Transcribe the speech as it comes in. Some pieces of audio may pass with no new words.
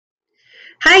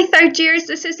Hi third years,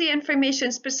 this is the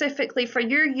information specifically for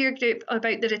your year group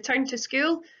about the return to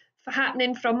school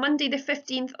happening from Monday the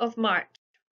 15th of March.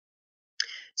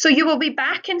 So you will be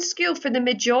back in school for the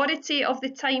majority of the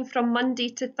time from Monday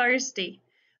to Thursday,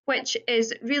 which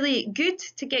is really good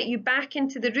to get you back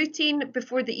into the routine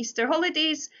before the Easter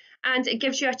holidays, and it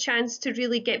gives you a chance to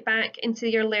really get back into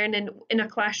your learning in a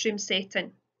classroom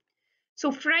setting.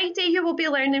 So Friday you will be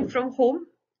learning from home.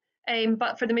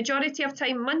 But for the majority of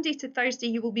time, Monday to Thursday,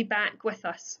 you will be back with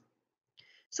us.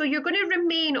 So you're going to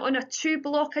remain on a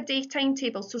 2-block-a-day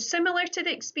timetable, so similar to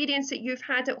the experience that you've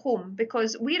had at home,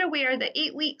 because we're aware that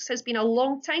 8 weeks has been a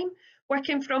long time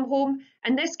working from home,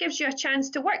 and this gives you a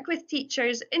chance to work with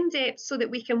teachers in depth so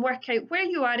that we can work out where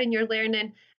you are in your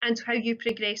learning and how you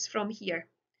progress from here.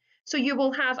 So you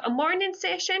will have a morning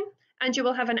session and you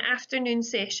will have an afternoon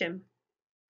session.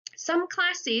 Some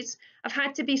classes have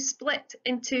had to be split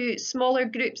into smaller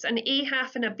groups, an A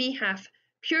half and a B half,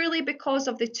 purely because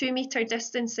of the 2-metre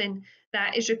distancing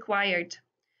that is required.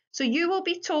 So you will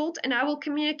be told, and I will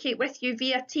communicate with you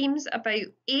via Teams about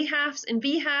A halves and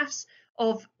B halves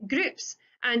of groups,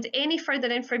 and any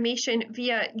further information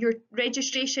via your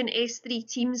registration S3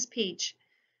 Teams page.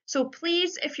 So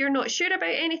please, if you're not sure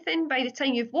about anything by the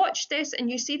time you've watched this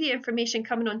and you see the information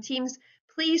coming on Teams,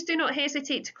 please do not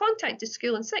hesitate to contact the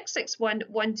school on 661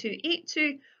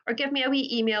 1282 or give me a wee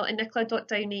email at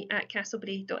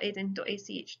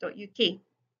nicola.downey@castlebrae.edin.sch.uk.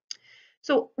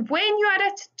 So when you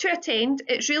are to attend,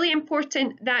 it's really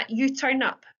important that you turn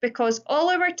up, because all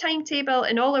our timetable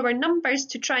and all our numbers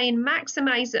to try and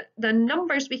maximise the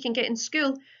numbers we can get in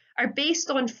school are based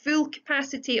on full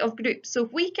capacity of groups. So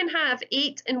if we can have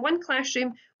 8 in one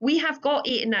classroom, we have got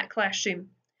 8 in that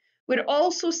classroom. We're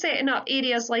also setting up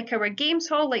areas like our games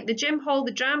hall, like the gym hall,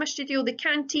 the drama studio, the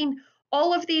canteen.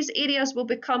 All of these areas will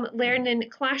become learning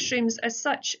classrooms as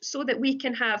such, so that we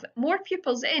can have more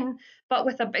pupils in, but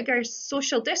with a bigger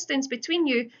social distance between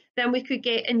you than we could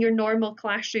get in your normal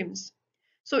classrooms.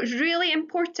 So it's really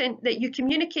important that you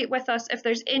communicate with us if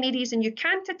there's any reason you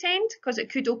can't attend, because it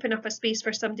could open up a space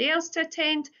for somebody else to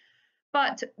attend.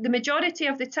 But the majority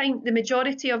of the time, the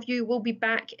majority of you will be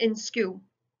back in school.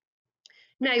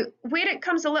 Now, where it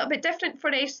comes a little bit different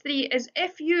for S3 is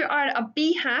if you are a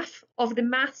B half of the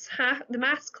maths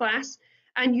class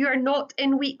and you are not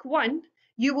in week 1,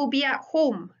 you will be at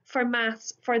home for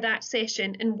maths for that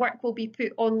session, and work will be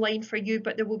put online for you,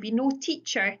 but there will be no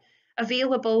teacher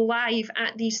available live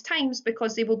at these times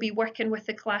because they will be working with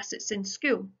the class that's in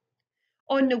school.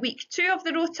 On the week 2 of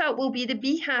the rota will be the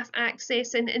B half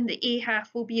accessing, and the A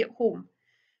half will be at home.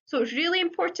 So it's really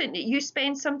important that you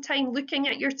spend some time looking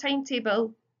at your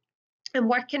timetable and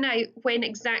working out when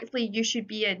exactly you should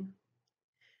be in.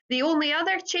 The only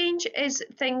other change is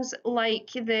things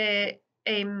like the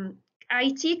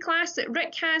IT class that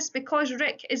Rick has, because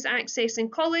Rick is accessing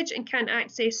college and can't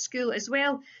access school as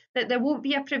well, that there won't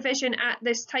be a provision at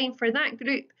this time for that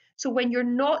group. So when you're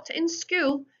not in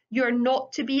school, you're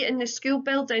not to be in the school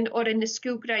building or in the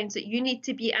school grounds, that you need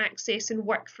to be accessing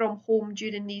work from home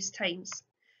during these times.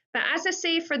 But as I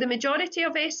say, for the majority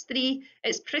of S3,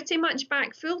 it's pretty much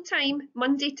back full time,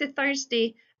 Monday to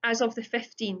Thursday, as of the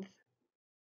 15th.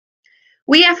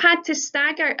 We have had to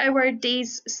stagger our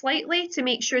days slightly to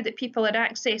make sure that people are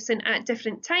accessing at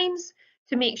different times,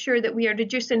 to make sure that we are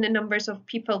reducing the numbers of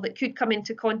people that could come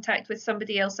into contact with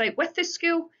somebody else out with the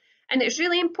school. And it's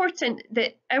really important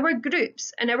that our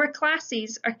groups and our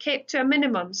classes are kept to a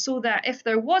minimum, so that if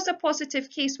there was a positive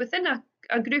case within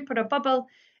a group or a bubble,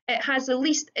 it has the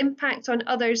least impact on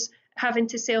others having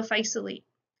to self-isolate.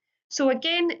 So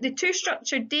again, the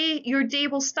 2-structured day, your day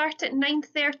will start at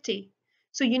 9:30.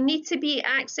 So you need to be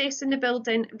accessing the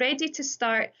building, ready to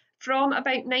start from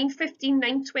about 9:15,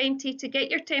 9:20 to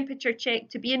get your temperature checked,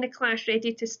 to be in the class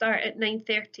ready to start at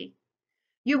 9:30.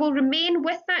 You will remain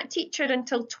with that teacher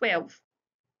until 12.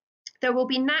 There will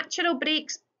be natural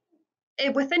breaks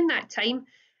within that time,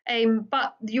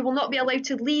 but you will not be allowed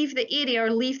to leave the area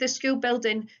or leave the school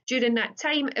building during that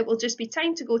time. It will just be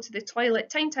time to go to the toilet,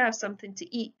 time to have something to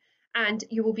eat, and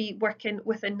you will be working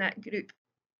within that group.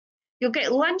 You'll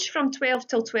get lunch from 12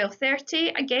 till 12:30.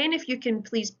 Again, if you can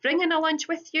please bring in a lunch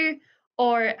with you,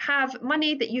 or have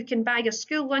money that you can bag a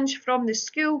school lunch from the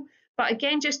school. But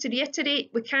again, just to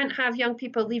reiterate, we can't have young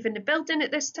people leaving the building at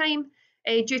this time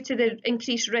due to the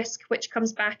increased risk which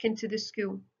comes back into the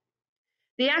school.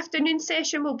 The afternoon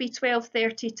session will be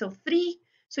 12:30 till 3,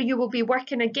 so you will be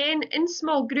working again in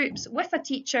small groups with a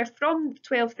teacher from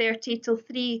 12:30 till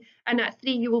 3, and at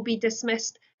 3 you will be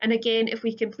dismissed. And again, if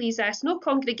we can please ask, no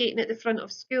congregating at the front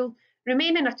of school,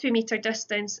 remaining a 2-metre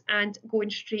distance, and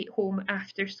going straight home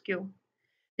after school.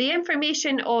 The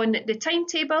information on the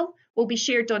timetable will be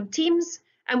shared on Teams,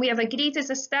 and we have agreed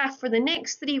as a staff for the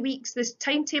next 3 weeks this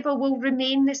timetable will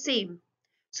remain the same.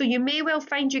 So you may well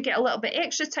find you get a little bit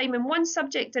extra time in one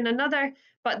subject and another,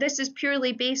 but this is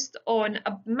purely based on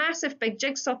a massive big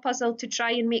jigsaw puzzle to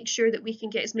try and make sure that we can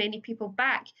get as many people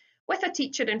back with a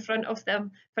teacher in front of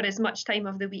them for as much time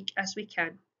of the week as we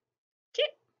can. Okay,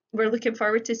 we're looking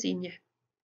forward to seeing you.